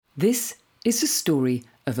This is the story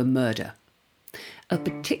of a murder. A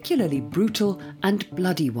particularly brutal and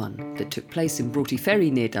bloody one that took place in Broughty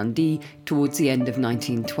Ferry near Dundee towards the end of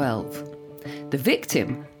 1912. The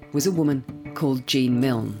victim was a woman called Jean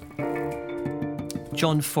Milne.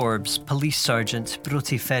 John Forbes, police sergeant,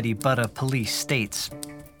 Broughty Ferry Borough Police, states,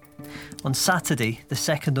 on Saturday, the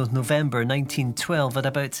 2nd of November 1912 at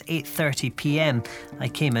about 8:30pm, I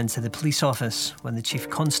came into the police office when the Chief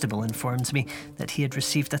Constable informed me that he had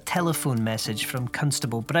received a telephone message from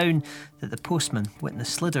Constable Brown that the postman, Witness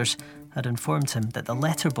Sliders, had informed him that the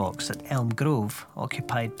letterbox at Elm Grove,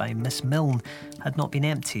 occupied by Miss Milne, had not been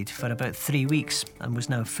emptied for about 3 weeks and was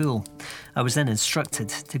now full. I was then instructed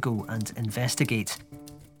to go and investigate.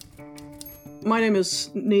 My name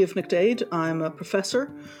is Niamh McDade. I'm a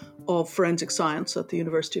professor of forensic science at the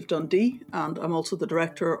University of Dundee, and I'm also the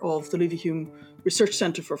director of the Leverhulme Research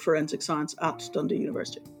Centre for Forensic Science at Dundee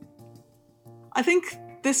University. I think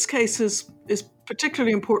this case is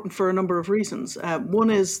particularly important for a number of reasons.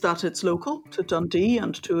 One is that it's local to Dundee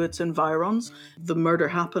and to its environs. The murder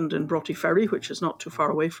happened in Broughty Ferry, which is not too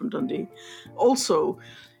far away from Dundee. Also,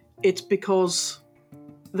 it's because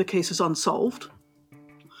the case is unsolved.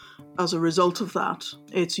 As a result of that,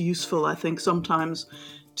 it's useful, I think, sometimes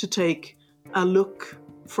to take a look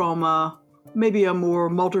from maybe a more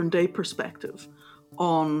modern day perspective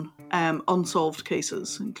on unsolved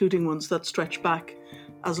cases, including ones that stretch back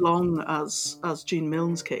as long as Jean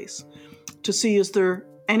Milne's case, to see is there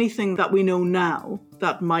anything that we know now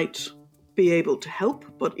that might be able to help,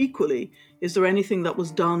 but equally, is there anything that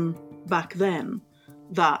was done back then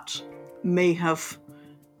that may have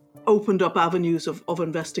opened up avenues of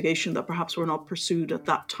investigation that perhaps were not pursued at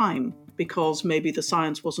that time because maybe the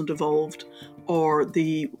science wasn't evolved or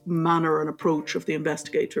the manner and approach of the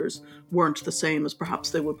investigators weren't the same as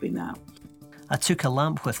perhaps they would be now. I took a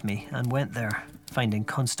lamp with me and went there, finding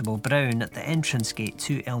Constable Brown at the entrance gate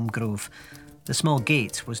to Elm Grove. The small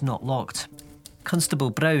gate was not locked.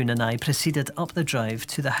 Constable Brown and I proceeded up the drive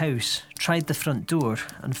to the house, tried the front door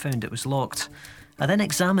and found it was locked. I then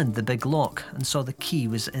examined the big lock and saw the key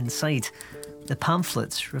was inside. The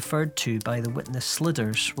pamphlet referred to by the witness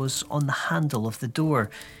Sliders was on the handle of the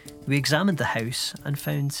door. We examined the house and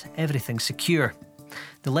found everything secure.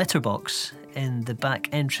 The letterbox in the back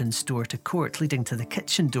entrance door to court leading to the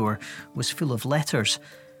kitchen door was full of letters.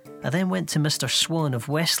 I then went to Mr. Swan of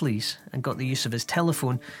Wesley's and got the use of his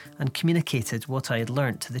telephone and communicated what I had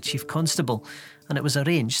learnt to the Chief Constable, and it was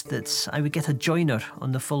arranged that I would get a joiner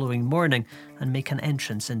on the following morning and make an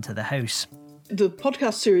entrance into the house. The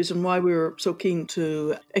podcast series and why we were so keen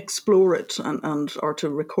to explore it and or to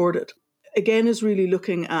record it, again, is really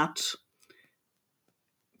looking at,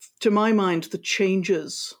 to my mind, the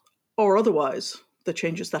changes, or otherwise, the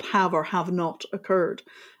changes that have or have not occurred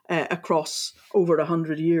across over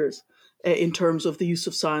 100 years in terms of the use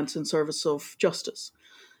of science in service of justice.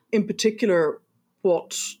 In particular,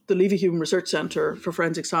 what the Leverhulme Research Centre for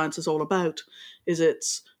Forensic Science is all about is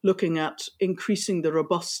it's looking at increasing the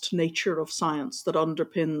robust nature of science that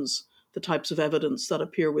underpins the types of evidence that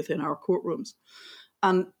appear within our courtrooms.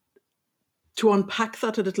 And to unpack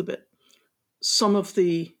that a little bit, some of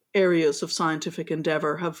the areas of scientific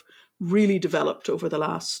endeavour have really developed over the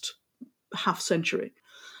last half century,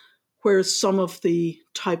 whereas some of the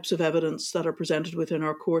types of evidence that are presented within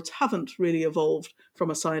our courts haven't really evolved from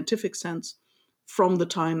a scientific sense from the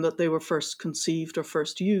time that they were first conceived or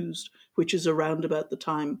first used, which is around about the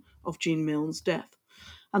time of Jean Milne's death.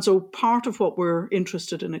 And so part of what we're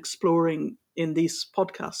interested in exploring in this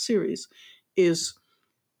podcast series is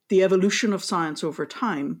the evolution of science over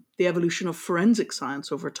time, the evolution of forensic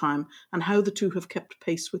science over time, and how the two have kept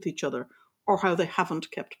pace with each other, or how they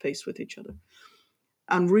haven't kept pace with each other.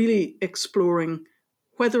 And really exploring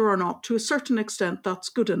whether or not, to a certain extent, that's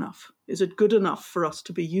good enough. Is it good enough for us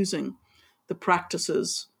to be using the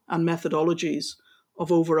practices and methodologies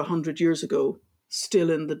of over 100 years ago still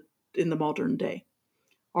in the modern day?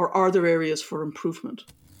 Or are there areas for improvement?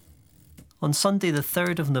 On Sunday the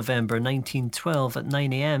 3rd of November 1912 at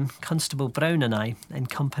 9am, Constable Brown and I, in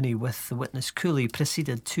company with the witness Cooley,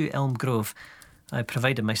 proceeded to Elm Grove. I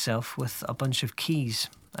provided myself with a bunch of keys.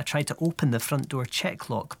 I tried to open the front door check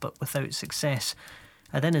lock, but without success.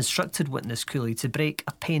 I then instructed witness Cooley to break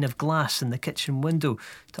a pane of glass in the kitchen window,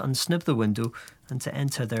 to unsnib the window and to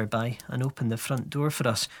enter thereby and open the front door for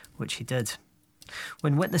us, which he did.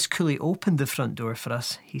 When witness Cooley opened the front door for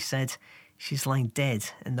us, he said, "She's lying dead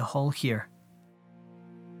in the hall here."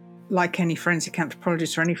 Like any forensic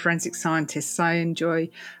anthropologist or any forensic scientist, I enjoy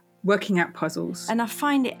working out puzzles. And I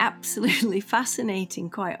find it absolutely fascinating,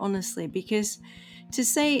 quite honestly, because to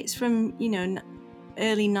say it's from,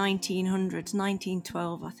 early 1900s,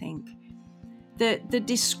 1912, I think. The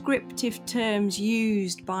descriptive terms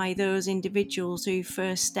used by those individuals who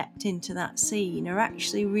first stepped into that scene are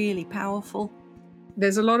actually really powerful.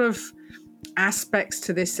 There's a lot of aspects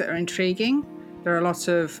to this that are intriguing. There are a lot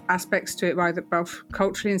of aspects to it, both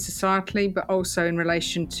culturally and societally, but also in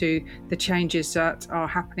relation to the changes that are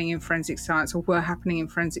happening in forensic science or were happening in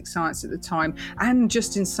forensic science at the time, and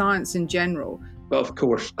just in science in general. Well, of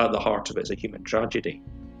course, at the heart of it is a human tragedy.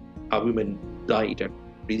 A woman died a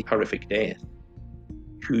really horrific death,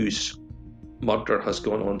 whose murder has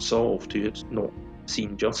gone unsolved, who has not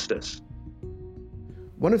seen justice.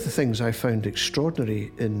 One of the things I found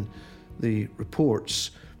extraordinary in the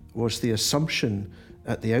reports was the assumption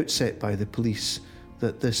at the outset by the police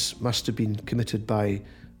that this must have been committed by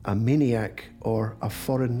a maniac or a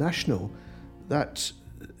foreign national. That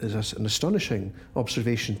is an astonishing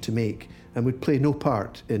observation to make and would play no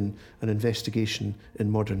part in an investigation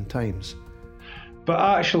in modern times. But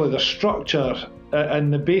actually the structure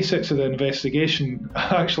and the basics of the investigation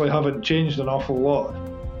actually haven't changed an awful lot.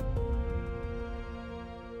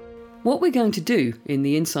 What we're going to do in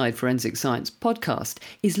the Inside Forensic Science podcast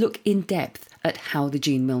is look in depth at how the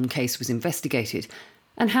Jean Milne case was investigated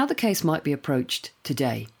and how the case might be approached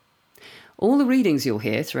today. All the readings you'll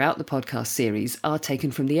hear throughout the podcast series are taken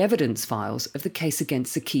from the evidence files of the case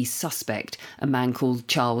against the key suspect, a man called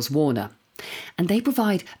Charles Warner, and they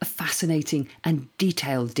provide a fascinating and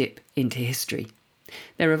detailed dip into history.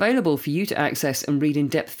 They're available for you to access and read in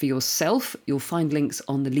depth for yourself. You'll find links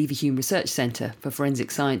on the Leverhulme Research Centre for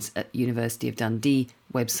Forensic Science at University of Dundee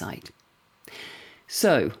website.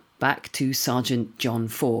 So, back to Sergeant John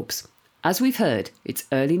Forbes. As we've heard, it's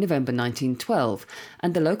early November 1912,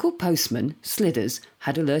 and the local postman, Sliders,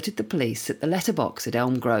 had alerted the police that the letterbox at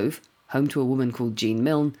Elm Grove, home to a woman called Jean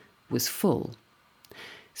Milne, was full.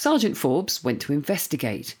 Sergeant Forbes went to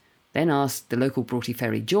investigate, then asked the local Broughty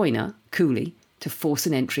Ferry joiner, Cooley, to force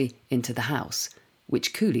an entry into the house,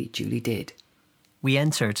 which Cooley duly did. We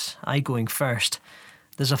entered, I going first.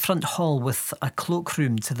 There's a front hall with a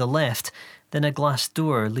cloakroom to the left, then a glass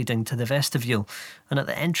door leading to the vestibule, and at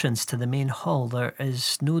the entrance to the main hall there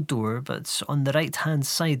is no door, but on the right-hand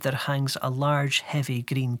side there hangs a large, heavy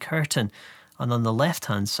green curtain, and on the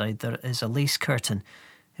left-hand side there is a lace curtain.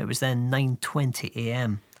 It was then 9:20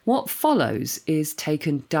 a.m. What follows is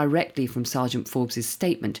taken directly from Sergeant Forbes'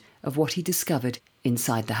 statement of what he discovered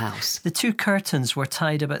inside the house. The two curtains were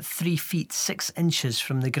tied about 3 feet 6 inches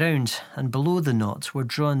from the ground, and below the knot were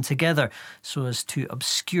drawn together so as to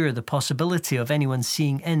obscure the possibility of anyone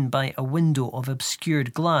seeing in by a window of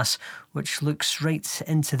obscured glass which looks right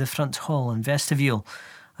into the front hall and vestibule.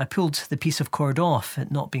 I pulled the piece of cord off,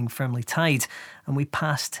 it not being firmly tied, and we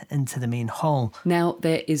passed into the main hall. Now,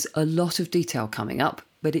 there is a lot of detail coming up,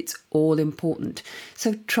 but it's all important.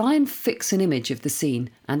 So try and fix an image of the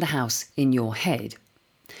scene and the house in your head.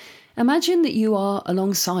 Imagine that you are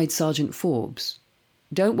alongside Sergeant Forbes.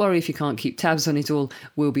 Don't worry if you can't keep tabs on it all.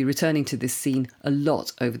 We'll be returning to this scene a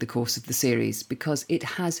lot over the course of the series because it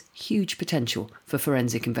has huge potential for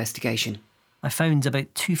forensic investigation. I found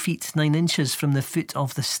about 2 feet 9 inches from the foot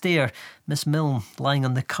of the stair Miss Milne lying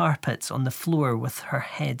on the carpet on the floor with her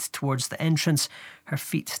head towards the entrance, her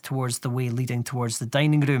feet towards the way leading towards the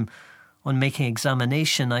dining room. On making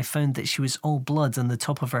examination, I found that she was all blood on the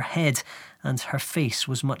top of her head and her face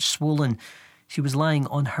was much swollen. She was lying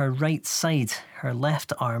on her right side, her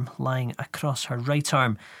left arm lying across her right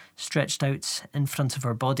arm, stretched out in front of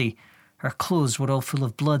her body. Her clothes were all full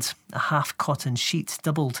of blood, a half cotton sheet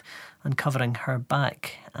doubled and covering her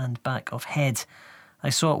back and back of head.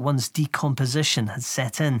 I saw at once decomposition had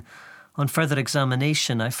set in. On further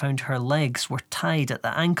examination, I found her legs were tied at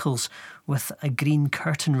the ankles with a green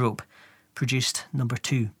curtain rope. Produced number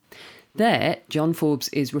 2. There, John Forbes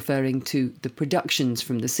is referring to the productions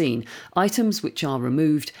from the scene, items which are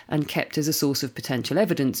removed and kept as a source of potential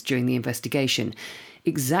evidence during the investigation.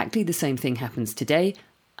 Exactly the same thing happens today,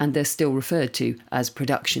 and they're still referred to as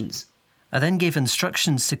productions. I then gave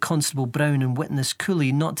instructions to Constable Brown and Witness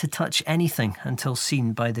Cooley not to touch anything until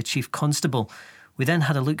seen by the Chief Constable. We then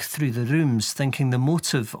had a look through the rooms, thinking the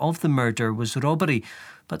motive of the murder was robbery,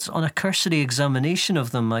 but on a cursory examination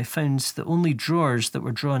of them I found the only drawers that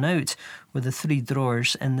were drawn out were the 3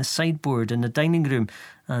 drawers in the sideboard in the dining room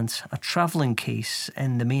and a travelling case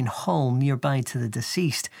in the main hall nearby to the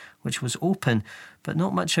deceased, which was open but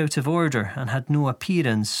not much out of order and had no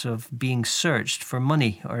appearance of being searched for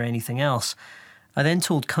money or anything else. I then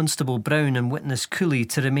told Constable Brown and Witness Cooley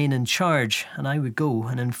to remain in charge and I would go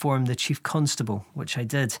and inform the Chief Constable, which I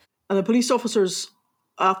did. And the police officers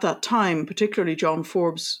at that time, particularly John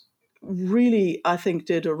Forbes, really, I think,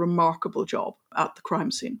 did a remarkable job. at the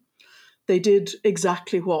crime scene. They did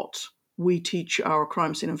exactly what we teach our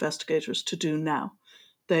crime scene investigators to do now.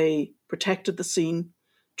 They protected the scene.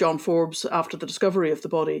 John Forbes, after the discovery of the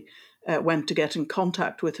body, went to get in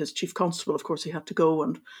contact with his chief constable. Of course, he had to go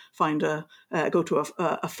and go to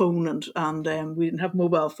a phone, and we didn't have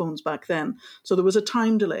mobile phones back then. So there was a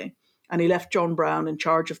time delay, and he left John Brown in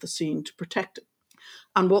charge of the scene to protect it.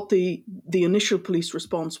 And what the initial police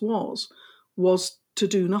response was to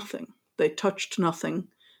do nothing. They touched nothing,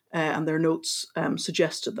 and their notes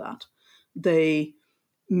suggested that. They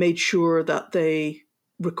made sure that they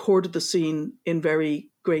recorded the scene in very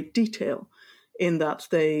great detail, in that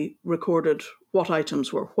they recorded what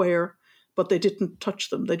items were where, but they didn't touch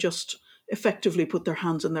them. They just effectively put their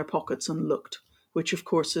hands in their pockets and looked, which of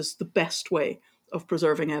course is the best way of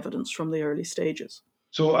preserving evidence from the early stages.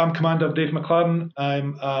 So I'm Commander Dave McLaren.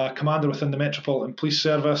 I'm a commander within the Metropolitan Police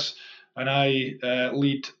Service, and I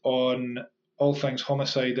lead on all things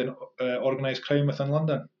homicide and organised crime within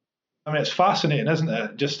London. I mean, it's fascinating, isn't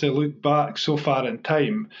it, just to look back so far in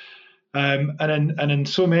time. And in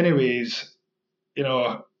so many ways, you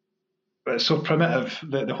know, it's so primitive,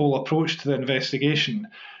 the whole approach to the investigation.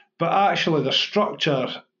 But actually the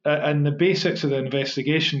structure and the basics of the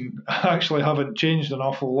investigation actually haven't changed an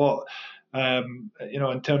awful lot,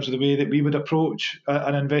 in terms of the way that we would approach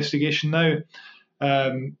an investigation now.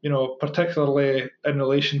 Particularly in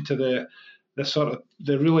relation to the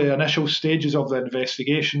really initial stages of the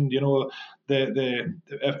investigation.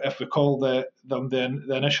 If we call them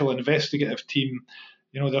the initial investigative team,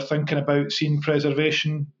 they're thinking about scene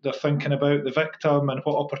preservation, they're thinking about the victim and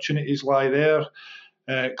what opportunities lie there.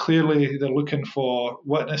 Clearly, they're looking for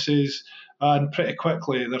witnesses, and pretty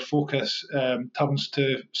quickly their focus turns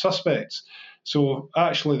to suspects. So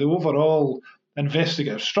actually, the overall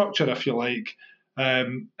investigative structure, if you like,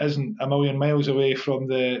 isn't a million miles away from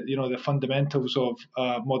the fundamentals of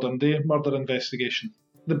modern day murder investigation.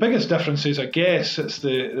 The biggest difference is, I guess, it's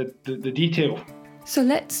the detail. So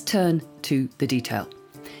let's turn to the detail.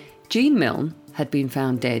 Jean Milne had been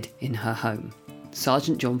found dead in her home.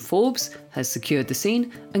 Sergeant John Forbes has secured the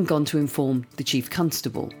scene and gone to inform the Chief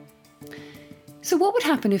Constable. So what would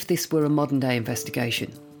happen if this were a modern-day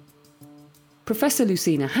investigation? Professor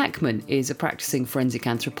Lucina Hackman is a practising forensic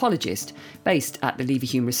anthropologist based at the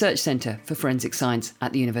Leverhulme Research Centre for Forensic Science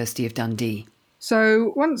at the University of Dundee.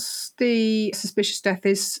 So once the suspicious death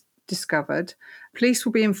is discovered, police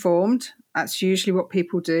will be informed. That's usually what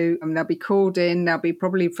people do. They'll be called in. There'll be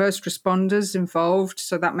probably first responders involved,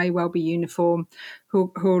 so that may well be uniform,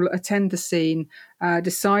 who'll attend the scene,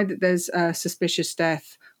 decide that there's a suspicious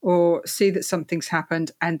death, or see that something's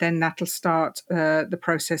happened, and then that'll start the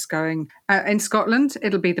process going. In Scotland,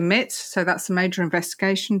 it'll be the MIT, so that's the Major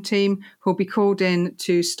Investigation Team, who'll be called in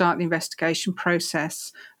to start the investigation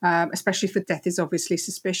process, especially if the death is obviously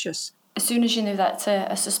suspicious. As soon as you knew that it's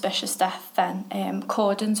a suspicious death, then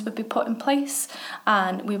cordons would be put in place,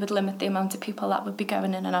 and we would limit the amount of people that would be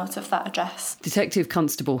going in and out of that address. Detective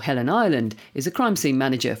Constable Helen Ireland is a crime scene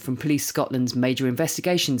manager from Police Scotland's Major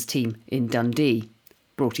Investigations Team in Dundee.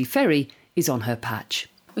 Broughty Ferry is on her patch.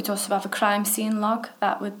 We'd also have a crime scene log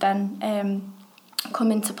that would then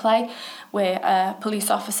come into play, where a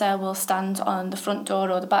police officer will stand on the front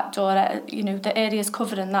door or the back door, the areas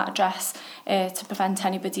covered in that address to prevent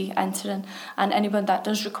anybody entering, and anyone that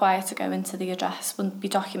does require to go into the address will be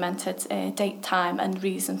documented, date, time and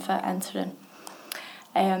reason for entering.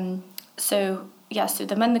 When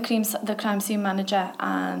the crime scene manager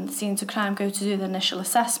and scenes of crime go to do the initial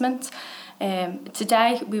assessment,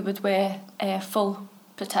 today we would wear full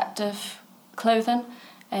protective clothing.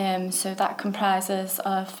 So that comprises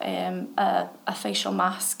of a facial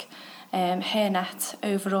mask, hairnet,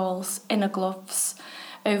 overalls, inner gloves,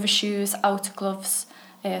 overshoes, outer gloves.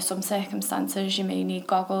 Some circumstances you may need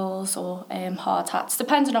goggles or hard hats,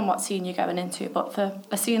 depending on what scene you're going into. But for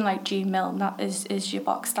a scene like Jean Milne, that is your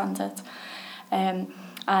box standard. And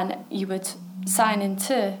you would sign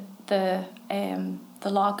into the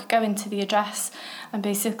log, go into the address and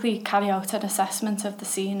basically carry out an assessment of the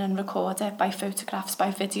scene and record it by photographs, by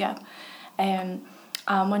video. And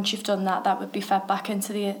once you've done that, that would be fed back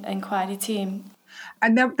into the inquiry team.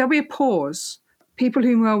 And there'll be a pause. People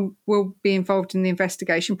who will be involved in the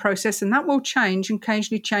investigation process, and that will change and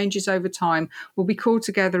occasionally changes over time, will be called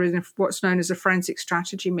together in what's known as a forensic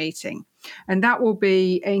strategy meeting. And that will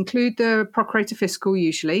include the Procurator Fiscal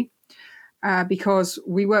usually, because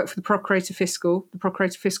we work for the Procurator Fiscal. The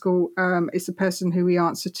Procurator Fiscal is the person who we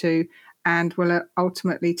answer to, and will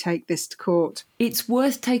ultimately take this to court. It's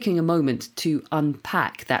worth taking a moment to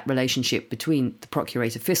unpack that relationship between the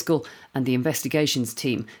Procurator Fiscal and the investigations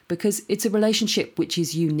team, because it's a relationship which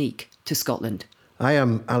is unique to Scotland. I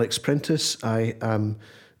am Alex Prentice. I am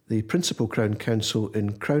the Principal Crown Counsel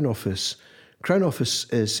in Crown Office. Crown Office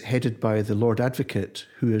is headed by the Lord Advocate,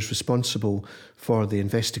 who is responsible for the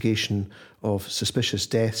investigation of suspicious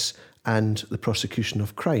deaths and the prosecution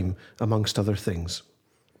of crime, amongst other things.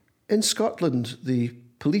 In Scotland, the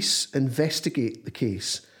police investigate the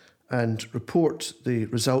case and report the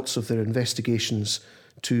results of their investigations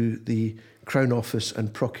to the Crown Office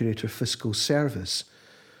and Procurator Fiscal Service.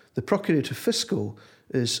 The Procurator Fiscal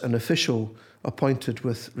is an official appointed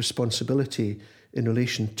with responsibility in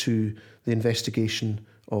relation to the investigation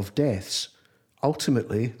of deaths.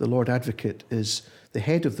 Ultimately, the Lord Advocate is the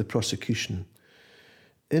head of the prosecution.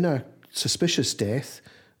 In a suspicious death,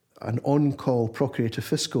 an on-call Procurator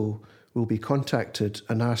Fiscal will be contacted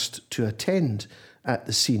and asked to attend at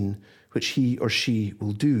the scene, which he or she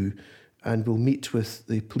will do, and will meet with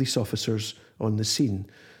the police officers on the scene.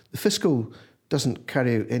 The Fiscal doesn't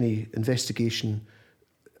carry out any investigation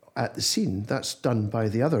at the scene. That's done by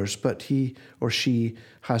the others, but he or she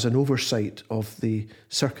has an oversight of the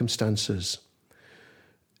circumstances.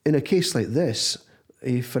 In a case like this,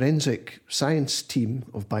 a forensic science team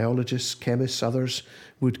of biologists, chemists, others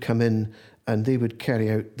would come in and they would carry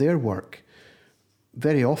out their work.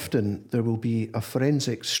 Very often there will be a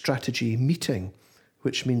forensic strategy meeting,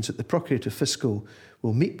 which means that the Procurator Fiscal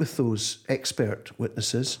will meet with those expert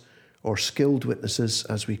witnesses, or skilled witnesses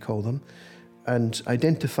as we call them, and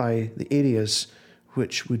identify the areas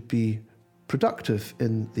which would be productive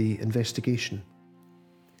in the investigation.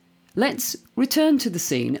 Let's return to the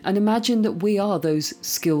scene and imagine that we are those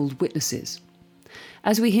skilled witnesses.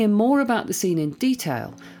 As we hear more about the scene in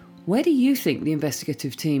detail, where do you think the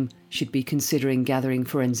investigative team should be considering gathering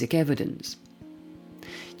forensic evidence?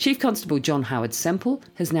 Chief Constable John Howard Semple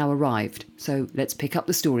has now arrived, so let's pick up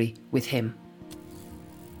the story with him.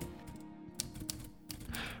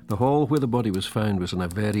 The hall where the body was found was in a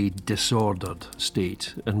very disordered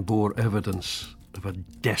state and bore evidence of a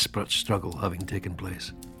desperate struggle having taken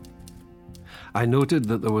place. I noted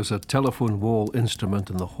that there was a telephone wall instrument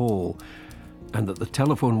in the hall and that the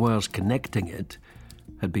telephone wires connecting it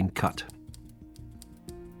had been cut.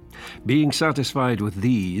 Being satisfied with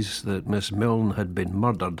these, that Miss Milne had been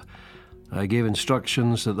murdered, I gave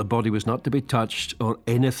instructions that the body was not to be touched or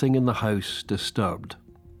anything in the house disturbed.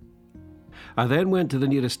 I then went to the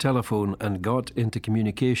nearest telephone and got into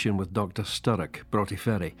communication with Dr. Sturrock, Broughty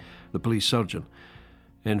Ferry, the police surgeon,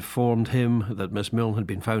 informed him that Miss Milne had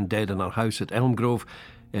been found dead in her house at Elmgrove,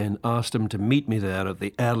 and asked him to meet me there at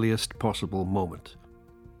the earliest possible moment.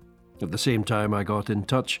 At the same time, I got in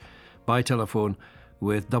touch by telephone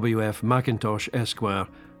with W.F. McIntosh Esquire,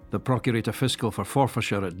 the Procurator Fiscal for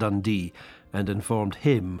Forfarshire at Dundee, and informed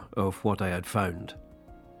him of what I had found.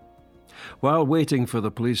 While waiting for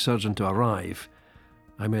the police surgeon to arrive,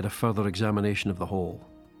 I made a further examination of the hall.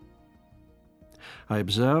 I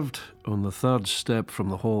observed on the third step from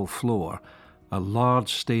the hall floor a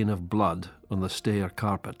large stain of blood on the stair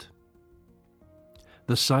carpet.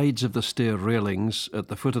 The sides of the stair railings at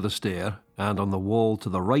the foot of the stair and on the wall to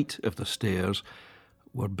the right of the stairs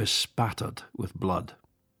were bespattered with blood.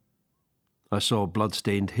 I saw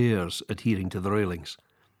blood-stained hairs adhering to the railings.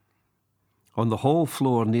 On the hall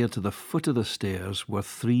floor near to the foot of the stairs were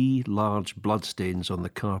 3 large bloodstains on the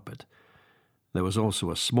carpet. There was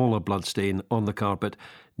also a smaller bloodstain on the carpet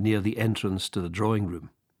near the entrance to the drawing room.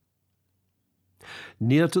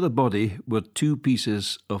 Near to the body were 2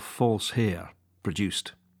 pieces of false hair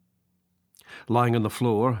produced. Lying on the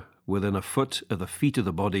floor, within a foot of the feet of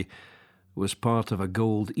the body, was part of a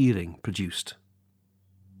gold earring produced.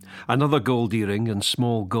 Another gold earring and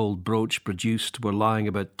small gold brooch produced were lying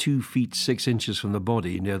about 2 feet 6 inches from the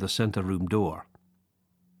body near the centre room door.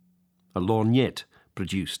 A lorgnette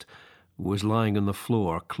produced was lying on the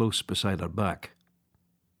floor close beside her back.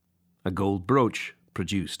 A gold brooch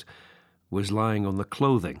produced was lying on the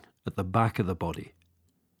clothing at the back of the body.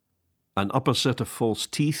 An upper set of false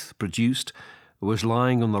teeth produced was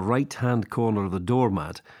lying on the right-hand corner of the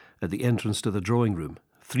doormat at the entrance to the drawing room,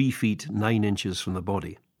 3 feet 9 inches from the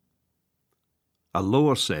body. A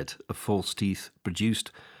lower set of false teeth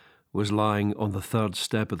produced was lying on the third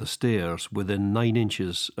step of the stairs within 9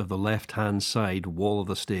 inches of the left-hand side wall of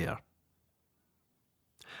the stair.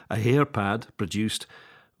 A hair pad produced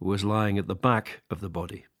was lying at the back of the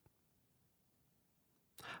body.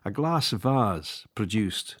 A glass vase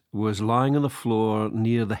produced was lying on the floor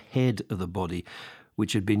near the head of the body,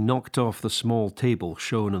 which had been knocked off the small table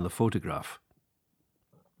shown in the photograph.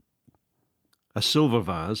 A silver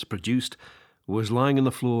vase, produced, was lying on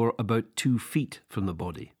the floor about 2 feet from the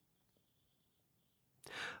body.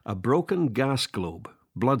 A broken gas globe,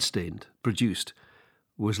 bloodstained, produced,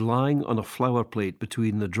 was lying on a flower plate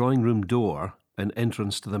between the drawing-room door and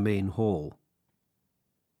entrance to the main hall.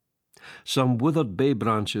 Some withered bay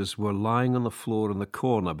branches were lying on the floor in the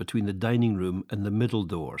corner between the dining room and the middle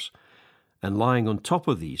doors, and lying on top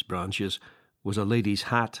of these branches was a lady's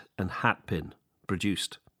hat and hat pin,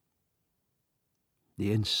 produced.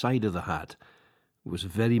 The inside of the hat was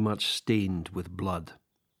very much stained with blood.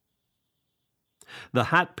 The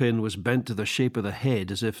hat pin was bent to the shape of the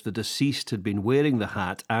head as if the deceased had been wearing the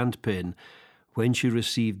hat and pin when she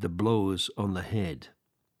received the blows on the head.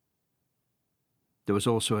 There was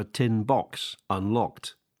also a tin box,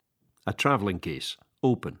 unlocked, a travelling case,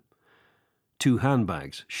 open, 2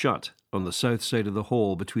 handbags, shut, on the south side of the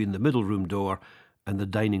hall between the middle room door and the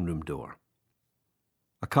dining room door.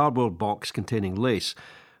 A cardboard box containing lace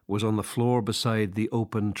was on the floor beside the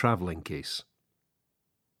open travelling case.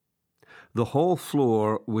 The hall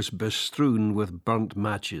floor was bestrewn with burnt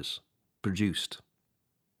matches, produced.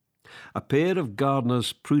 A pair of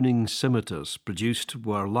gardener's pruning scimitars, produced,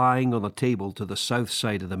 were lying on a table to the south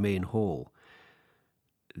side of the main hall.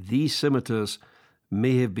 These scimitars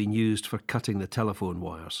may have been used for cutting the telephone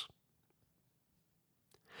wires.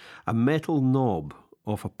 A metal knob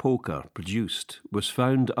of a poker, produced, was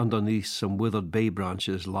found underneath some withered bay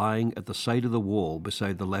branches lying at the side of the wall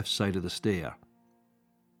beside the left side of the stair.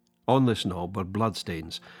 On this knob were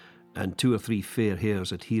bloodstains and 2 or 3 fair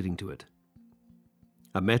hairs adhering to it.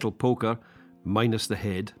 A metal poker, minus the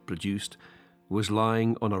head, produced, was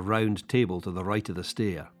lying on a round table to the right of the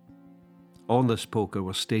stair. On this poker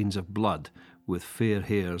were stains of blood with fair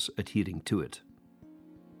hairs adhering to it.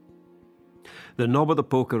 The knob of the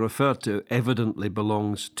poker referred to evidently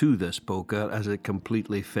belongs to this poker as it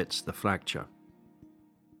completely fits the fracture.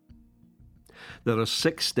 There are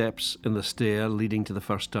 6 steps in the stair leading to the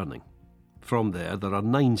first turning. From there are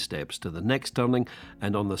 9 steps to the next turning,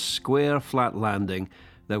 and on the square flat landing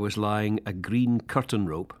there was lying a green curtain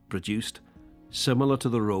rope, produced, similar to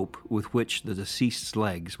the rope with which the deceased's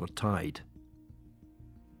legs were tied.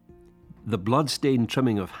 The blood-stained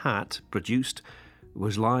trimming of hat, produced,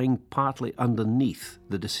 was lying partly underneath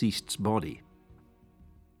the deceased's body.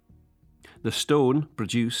 The stone,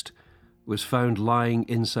 produced, was found lying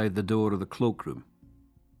inside the door of the cloakroom.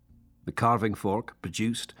 The carving fork,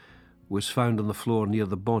 produced, was found on the floor near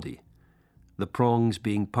the body, the prongs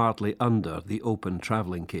being partly under the open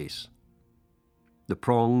travelling case. The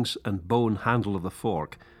prongs and bone handle of the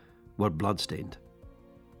fork were blood-stained.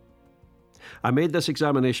 I made this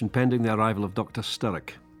examination pending the arrival of Dr.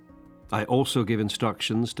 Sturrock. I also gave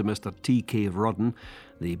instructions to Mr. T.K. Rodden,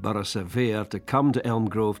 the Borough Surveyor, to come to Elm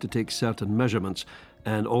Grove to take certain measurements,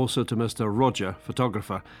 and also to Mr. Roger,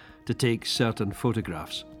 photographer, to take certain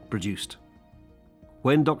photographs, produced.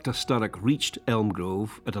 When Dr. Sturrock reached Elm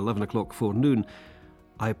Grove at 11 o'clock forenoon,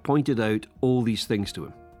 I pointed out all these things to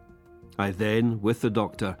him. I then, with the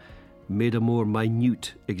doctor, made a more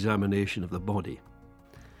minute examination of the body.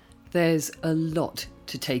 There's a lot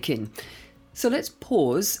to take in. So let's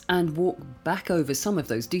pause and walk back over some of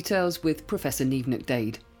those details with Professor Niamh Nic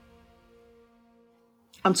Daid.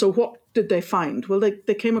 And so what did they find? Well,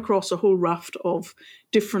 they came across a whole raft of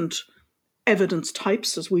different evidence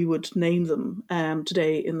types, as we would name them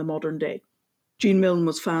today in the modern day. Jean Milne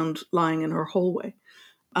was found lying in her hallway,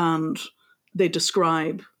 and they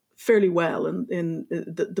describe fairly well in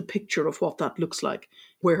the picture of what that looks like,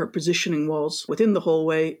 where her positioning was within the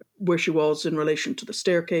hallway, where she was in relation to the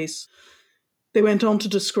staircase. They went on to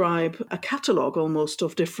describe a catalogue almost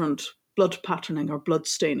of different blood patterning or blood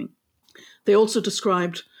staining. They also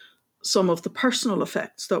described some of the personal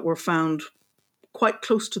effects that were found quite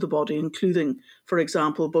close to the body, including, for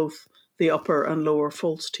example, both the upper and lower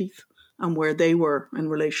false teeth and where they were in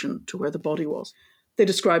relation to where the body was. They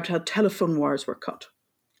described how telephone wires were cut.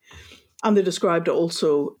 And they described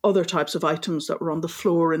also other types of items that were on the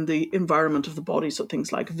floor in the environment of the body, so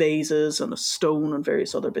things like vases and a stone and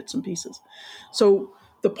various other bits and pieces. So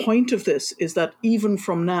the point of this is that even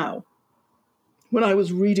from now, when I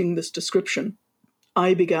was reading this description,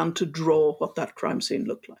 I began to draw what that crime scene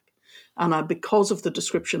looked like. And because of the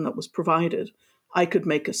description that was provided, I could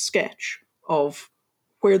make a sketch of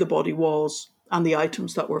where the body was and the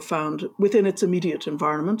items that were found within its immediate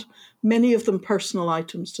environment, many of them personal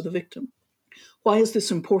items to the victim. Why is this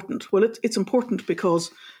important? Well, it's important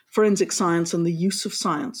because forensic science and the use of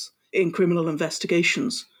science in criminal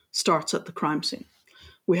investigations starts at the crime scene.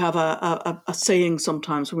 We have a saying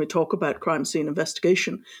sometimes when we talk about crime scene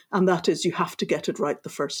investigation, and that is you have to get it right the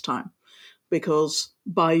first time. Because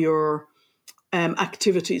by your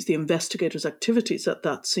activities, the investigators' activities at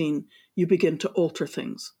that scene, you begin to alter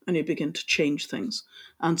things and you begin to change things.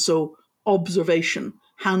 And so observation,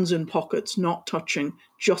 hands in pockets, not touching,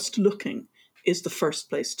 just looking, is the first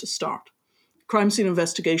place to start. Crime scene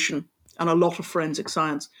investigation and a lot of forensic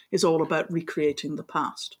science is all about recreating the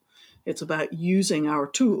past. It's about using our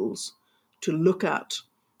tools to look at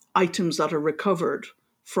items that are recovered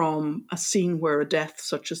from a scene where a death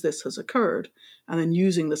such as this has occurred, and then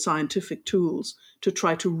using the scientific tools to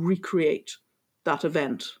try to recreate that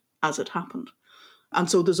event as it happened. And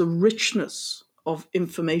so there's a richness of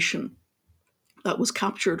information that was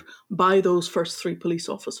captured by those first 3 police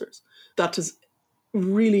officers that has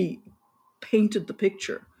really painted the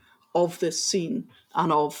picture of this scene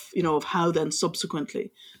and of how then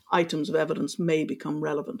subsequently items of evidence may become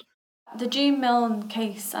relevant. The Jean Milne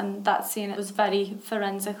case and that scene, it was very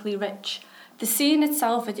forensically rich. The scene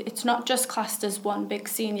itself, it's not just classed as one big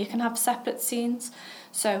scene. You can have separate scenes.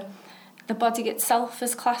 So the body itself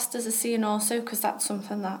is classed as a scene also, because that's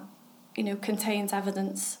something that, contains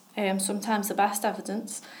evidence, sometimes the best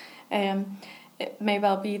evidence. It may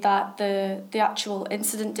well be that the actual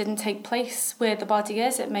incident didn't take place where the body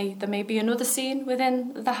is. There may be another scene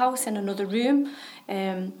within the house in another room.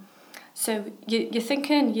 So you're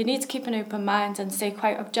thinking, you need to keep an open mind and stay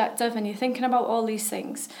quite objective, and you're thinking about all these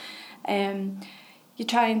things. You're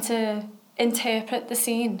trying to interpret the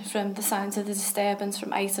scene from the signs of the disturbance,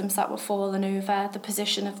 from items that were fallen over, the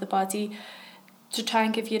position of the body, to try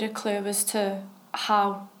and give you a clue as to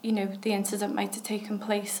how, the incident might have taken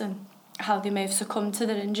place and how they may have succumbed to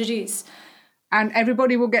their injuries. And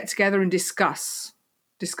everybody will get together and discuss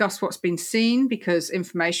what's been seen, because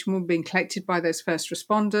information will be collected by those first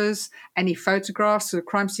responders. Any photographs, so the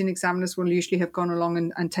crime scene examiners will usually have gone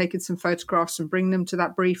along and taken some photographs and bring them to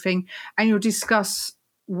that briefing, and you'll discuss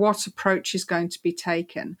what approach is going to be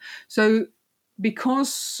taken. So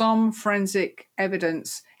because some forensic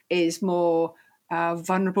evidence is more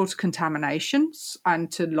vulnerable to contaminations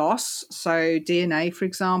and to loss, so DNA, for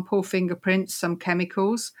example, fingerprints, some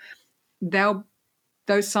chemicals,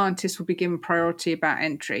 those scientists will be given priority about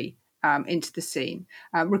entry into the scene.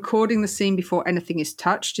 Recording the scene before anything is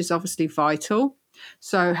touched is obviously vital.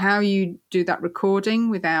 So how you do that recording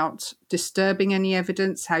without disturbing any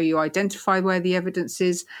evidence, how you identify where the evidence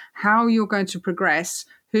is, how you're going to progress,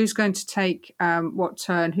 who's going to take what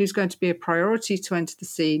turn, who's going to be a priority to enter the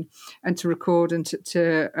scene and to record and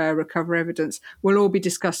to recover evidence, will all be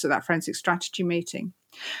discussed at that forensic strategy meeting.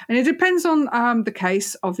 And it depends on the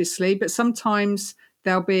case, obviously, but sometimes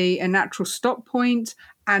there'll be a natural stop point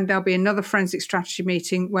and there'll be another forensic strategy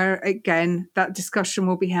meeting where, again, that discussion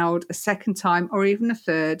will be held a second time or even a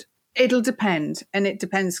third. It'll depend, and it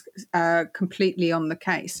depends completely on the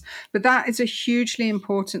case. But that is a hugely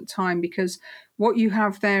important time, because what you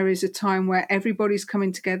have there is a time where everybody's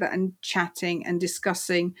coming together and chatting and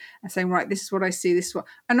discussing and saying, right, this is what I see, this is what...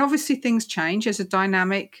 And obviously things change as a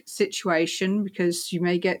dynamic situation, because you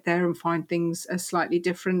may get there and find things are slightly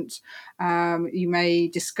different. You may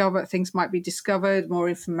discover, things might be discovered, more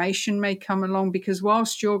information may come along, because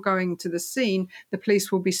whilst you're going to the scene, the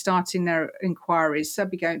police will be starting their inquiries. They'll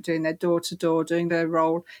be doing their door-to-door, doing their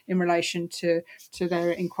role in relation to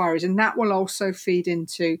their inquiries. And that will also feed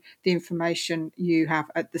into the information you have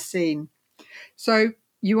at the scene. So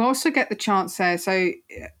you also get the chance there,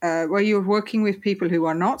 where you're working with people who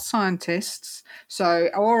are not scientists,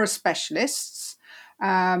 or specialists,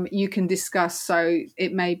 you can discuss. So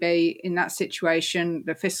it may be in that situation,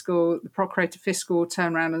 the procurator fiscal will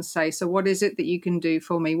turn around and say, so what is it that you can do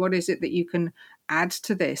for me? What is it that you can add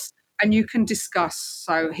to this? And you can discuss.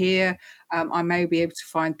 So here, I may be able to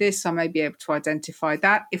find this. I may be able to identify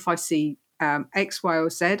that. If I see X, Y, or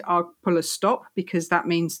Z, I'll pull a stop, because that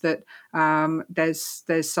means that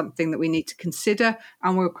there's something that we need to consider,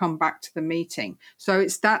 and we'll come back to the meeting. So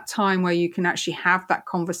it's that time where you can actually have that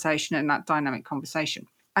conversation and that dynamic conversation.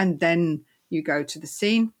 And then you go to the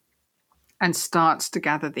scene and start to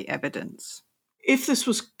gather the evidence. If this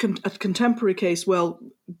was a contemporary case, well,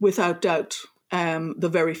 without doubt, the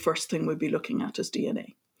very first thing we'd be looking at is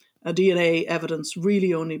DNA. DNA evidence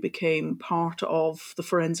really only became part of the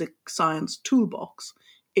forensic science toolbox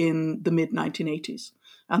in the mid-1980s.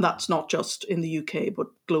 And that's not just in the UK, but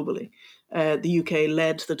globally. The UK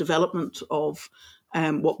led the development of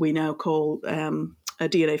what we now call DNA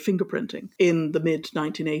fingerprinting in the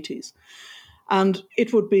mid-1980s. And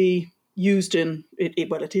it would be used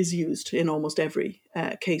it is used in almost every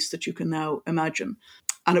case that you can now imagine.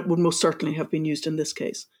 And it would most certainly have been used in this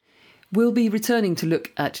case. We'll be returning to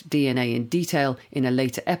look at DNA in detail in a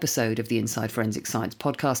later episode of the Inside Forensic Science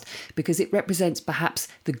podcast, because it represents perhaps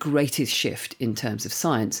the greatest shift in terms of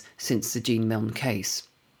science since the Jean Milne case.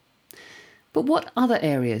 But what other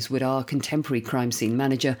areas would our contemporary crime scene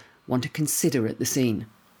manager want to consider at the scene?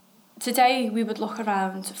 Today we would look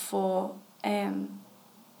around for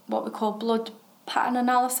what we call blood pattern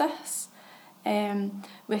analysis,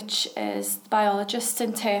 which is biologists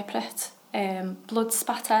interpret blood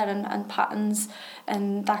spatter and patterns,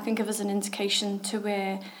 and that can give us an indication to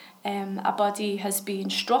where a body has been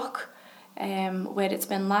struck, where it's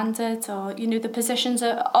been landed, or the positions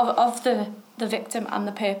of the victim and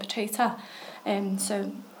the perpetrator.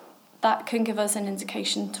 So that can give us an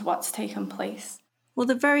indication to what's taken place. Well,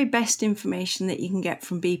 the very best information that you can get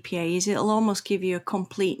from BPA is it'll almost give you a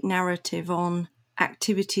complete narrative on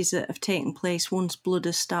activities that have taken place once blood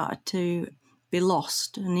has started to be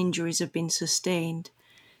lost and injuries have been sustained.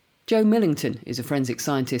 Jo Millington is a forensic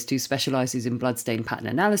scientist who specialises in bloodstain pattern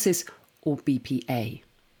analysis, or BPA.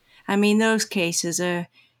 I mean, those cases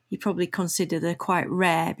you probably consider they're quite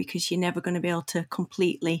rare because you're never going to be able to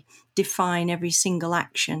completely define every single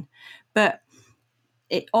action. But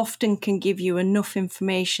it often can give you enough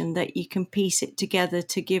information that you can piece it together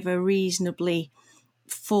to give a reasonably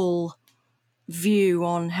full view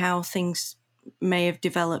on how things may have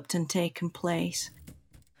developed and taken place.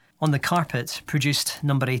 On the carpet, produced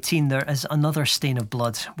number 18, there is another stain of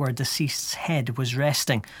blood where deceased's head was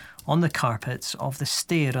resting. On the carpet of the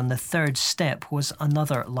stair on the third step was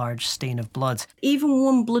another large stain of blood. Even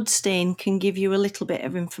one blood stain can give you a little bit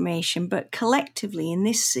of information, but collectively in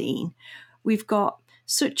this scene, we've got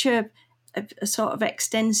such a sort of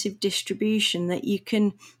extensive distribution that you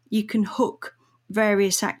can hook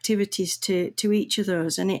various activities to each of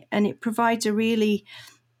those, and it provides a really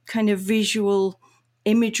kind of visual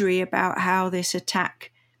imagery about how this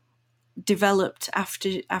attack developed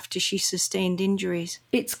after she sustained injuries.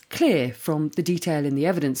 It's clear from the detail in the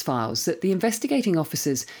evidence files that the investigating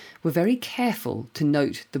officers were very careful to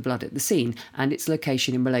note the blood at the scene and its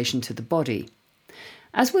location in relation to the body.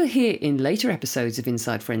 As we'll hear in later episodes of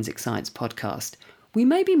Inside Forensic Science podcast, we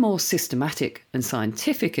may be more systematic and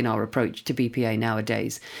scientific in our approach to BPA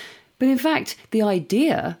nowadays, but in fact, the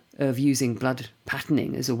idea of using blood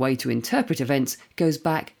patterning as a way to interpret events goes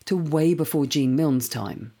back to way before Jean Milne's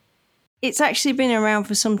time. It's actually been around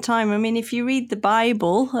for some time. I mean, if you read the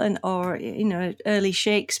Bible or early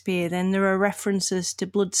Shakespeare, then there are references to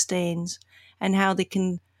bloodstains and how they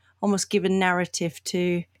can almost give a narrative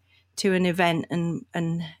to an event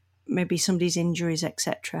and maybe somebody's injuries,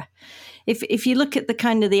 etc. If you look at the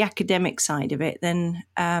kind of the academic side of it, then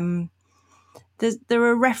there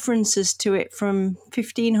are references to it from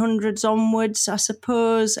 1500s onwards, I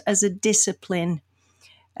suppose, as a discipline.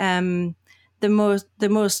 The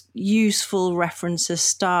most useful references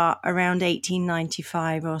start around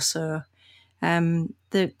 1895 or so.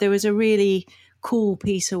 There was a really cool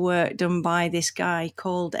piece of work done by this guy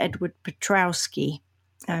called Edward Petrowski,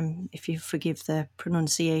 if you forgive the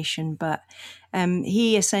pronunciation, but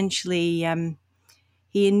he essentially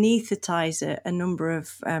he anaesthetised a number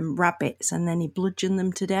of rabbits and then he bludgeoned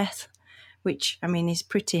them to death, which, I mean, is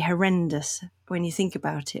pretty horrendous when you think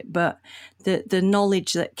about it. But the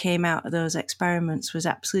knowledge that came out of those experiments was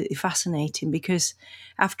absolutely fascinating, because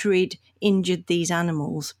after he'd injured these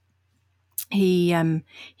animals, he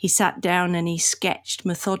sat down and he sketched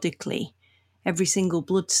methodically every single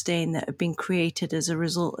blood stain that had been created as a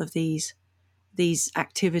result of these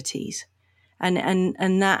activities.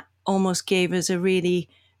 And that almost gave us a really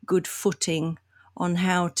good footing on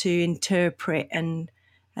how to interpret and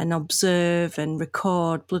observe and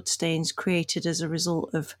record bloodstains created as a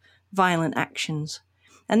result of violent actions.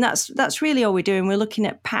 And that's really all we're doing. We're looking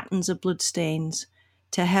at patterns of bloodstains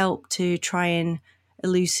to help to try and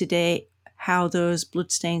elucidate how those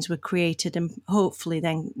bloodstains were created and hopefully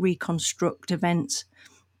then reconstruct events,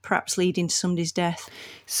 perhaps leading to somebody's death.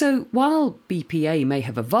 So while BPA may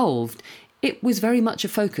have evolved, it was very much a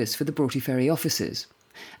focus for the Broughty Ferry officers,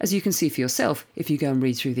 as you can see for yourself if you go and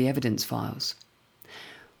read through the evidence files.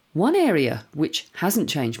 One area which hasn't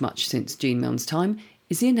changed much since Jean Milne's time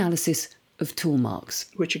is the analysis of tool marks.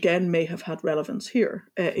 Which again may have had relevance here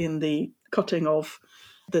in the cutting of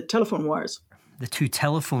the telephone wires. The two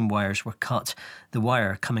telephone wires were cut, the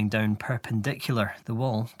wire coming down perpendicular the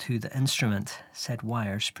wall to the instrument, said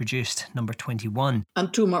Wires produced number 21.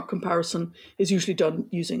 And tool mark comparison is usually done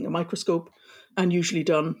using a microscope and usually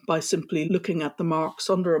done by simply looking at the marks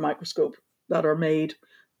under a microscope that are made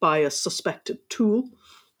by a suspected tool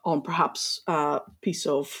on perhaps a piece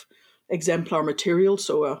of exemplar material,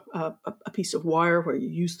 so a piece of wire where you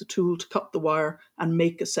use the tool to cut the wire and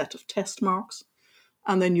make a set of test marks.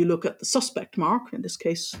 And then you look at the suspect mark, in this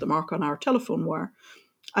case, the mark on our telephone wire,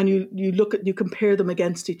 and you compare them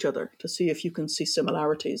against each other to see if you can see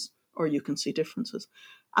similarities or you can see differences.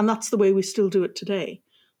 And that's the way we still do it today.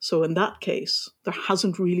 So in that case, there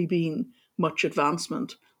hasn't really been much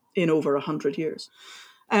advancement in over 100 years.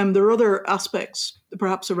 There are other aspects,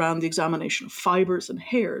 perhaps around the examination of fibres and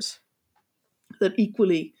hairs, that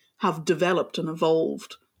equally have developed and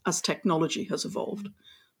evolved as technology has evolved.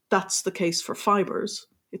 That's the case for fibres.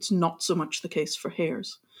 It's not so much the case for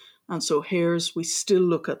hairs. And so hairs, we still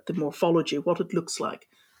look at the morphology, what it looks like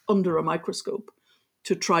under a microscope,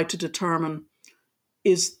 to try to determine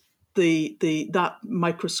is those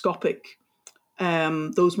microscopic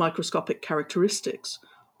characteristics,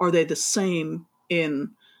 are they the same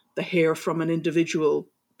in the hair from an individual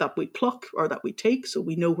that we pluck or that we take, so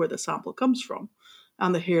we know where the sample comes from,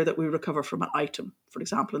 and the hair that we recover from an item, for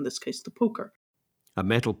example, in this case, the poker. A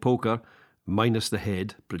metal poker, minus the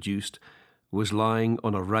head produced, was lying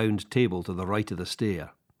on a round table to the right of the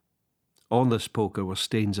stair. On this poker were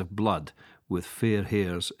stains of blood with fair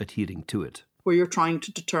hairs adhering to it. Where you're trying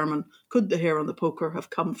to determine, could the hair on the poker have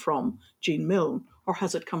come from Jean Milne, or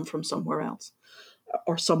has it come from somewhere else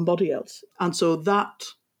or somebody else? And so that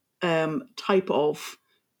type of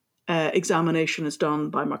examination is done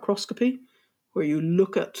by microscopy, where you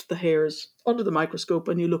look at the hairs under the microscope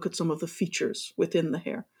and you look at some of the features within the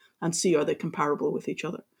hair and see are they comparable with each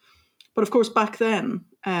other. But of course, back then,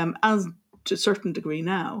 as to a certain degree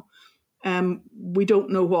now, we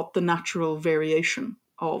don't know what the natural variation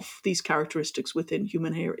of these characteristics within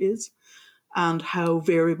human hair is and how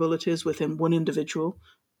variable it is within one individual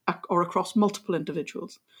or across multiple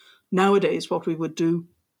individuals. Nowadays, what we would do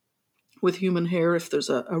with human hair, if there's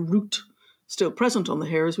a root still present on the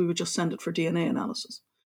hair, is we would just send it for DNA analysis.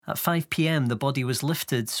 At 5 p.m, the body was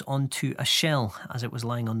lifted onto a shell as it was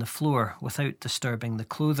lying on the floor without disturbing the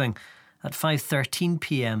clothing. At 5:13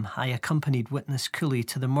 p.m, I accompanied witness Cooley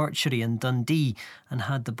to the mortuary in Dundee and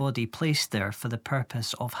had the body placed there for the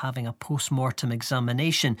purpose of having a post-mortem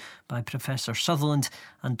examination by Professor Sutherland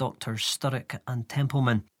and Doctors Sturrock and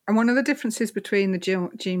Templeman. And one of the differences between the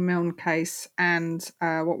Jean Milne case and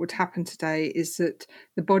what would happen today is that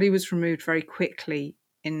the body was removed very quickly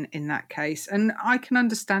in that case. And I can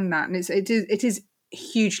understand that. And it is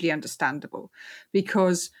hugely understandable,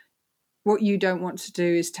 because what you don't want to do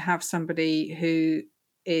is to have somebody who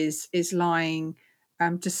is lying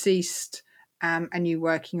deceased and you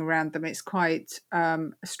working around them. It's quite a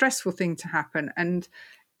stressful thing to happen. And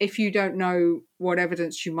if you don't know what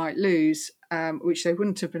evidence you might lose, which they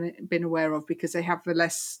wouldn't have been aware of because they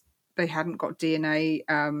hadn't got DNA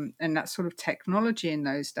and that sort of technology in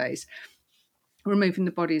those days, removing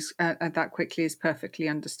the bodies that quickly is perfectly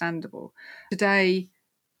understandable. Today,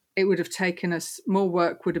 it would have taken us, more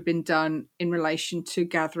work would have been done in relation to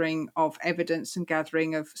gathering of evidence and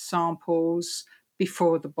gathering of samples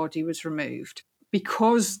before the body was removed.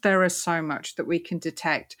 Because there is so much that we can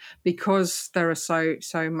detect, because there are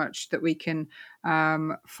so much that we can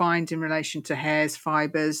find in relation to hairs,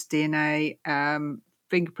 fibres, DNA,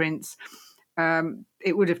 fingerprints,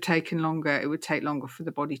 it would have taken longer. It would take longer for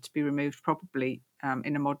the body to be removed, probably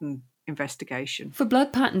in a modern investigation. For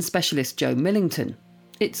blood pattern specialist Jo Millington,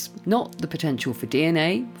 it's not the potential for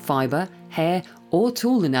DNA, fibre, hair or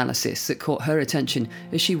tool analysis that caught her attention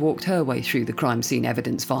as she walked her way through the crime scene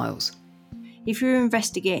evidence files. If you're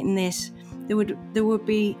investigating this, there would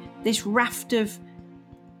be this raft of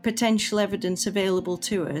potential evidence available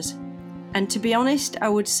to us. And to be honest, I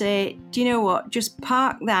would say, do you know what? Just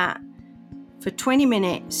park that for 20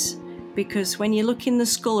 minutes, because when you look in the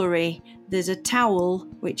scullery, there's a towel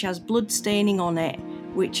which has blood staining on it,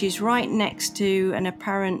 which is right next to an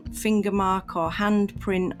apparent finger mark or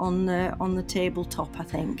handprint on the tabletop, I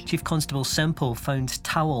think. Chief Constable Semple found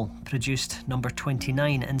towel, produced number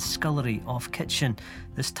 29 in scullery off kitchen.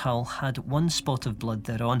 This towel had one spot of blood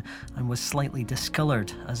thereon and was slightly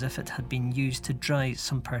discoloured, as if it had been used to dry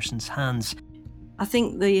some person's hands. I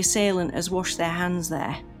think the assailant has washed their hands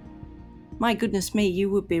there. My goodness me, you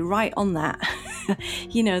would be right on that.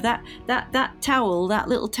 You know, that towel, that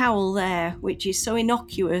little towel there, which is so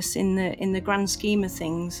innocuous in the grand scheme of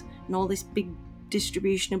things, and all this big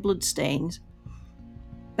distribution of blood stains.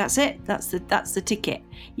 That's it. That's the ticket.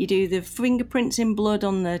 You do the fingerprints in blood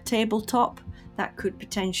on the tabletop. That could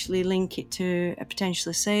potentially link it to a potential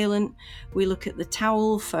assailant. We look at the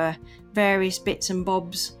towel for various bits and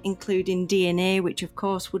bobs, including DNA, which of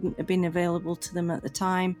course wouldn't have been available to them at the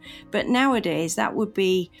time. But nowadays, that would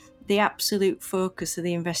be the absolute focus of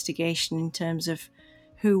the investigation in terms of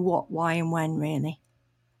who, what, why and when, really.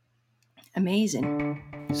 Amazing.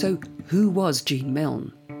 So who was Jean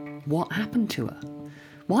Milne? What happened to her?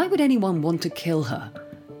 Why would anyone want to kill her?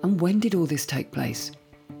 And when did all this take place?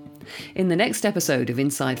 In the next episode of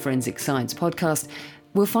Inside Forensic Science podcast,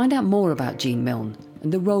 we'll find out more about Jean Milne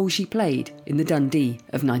and the role she played in the Dundee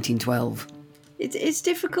of 1912. It's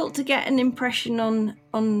difficult to get an impression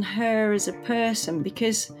on her as a person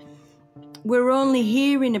because we're only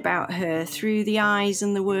hearing about her through the eyes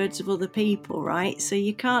and the words of other people, right? So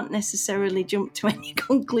you can't necessarily jump to any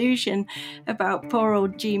conclusion about poor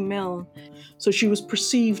old Jean Milne. So she was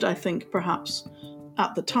perceived, I think, perhaps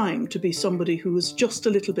at the time to be somebody who was just a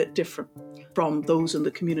little bit different from those in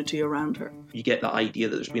the community around her. You get that idea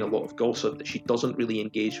that there's been a lot of gossip, that she doesn't really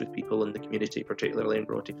engage with people in the community, particularly in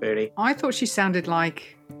Broughty Ferry. I thought she sounded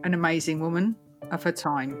like an amazing woman of her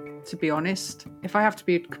time, to be honest. If I have to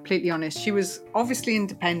be completely honest, she was obviously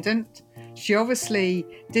independent. She obviously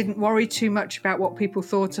didn't worry too much about what people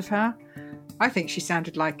thought of her. I think she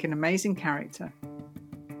sounded like an amazing character.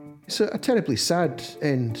 It's a terribly sad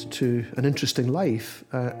end to an interesting life,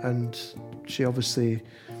 and she obviously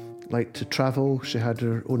liked to travel. She had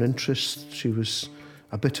her own interests. She was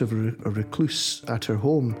a bit of a recluse at her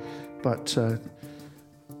home, but an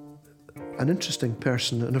interesting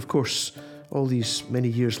person. And of course, all these many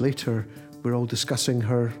years later, we're all discussing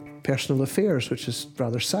her personal affairs, which is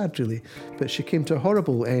rather sad, really. But she came to a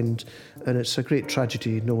horrible end, and it's a great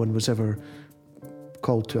tragedy. No one was ever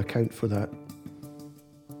called to account for that.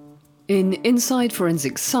 In Inside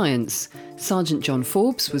Forensic Science, Sergeant John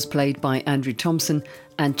Forbes was played by Andrew Thompson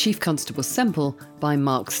and Chief Constable Semple by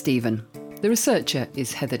Mark Stephen. The researcher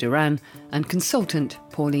is Heather Duran and consultant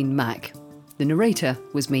Pauline Mack. The narrator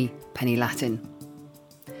was me, Penny Latin.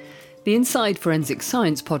 The Inside Forensic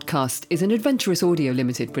Science podcast is an Adventurous Audio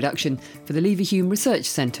Limited production for the Leverhulme Research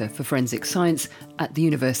Centre for Forensic Science at the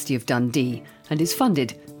University of Dundee and is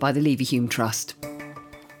funded by the Leverhulme Trust.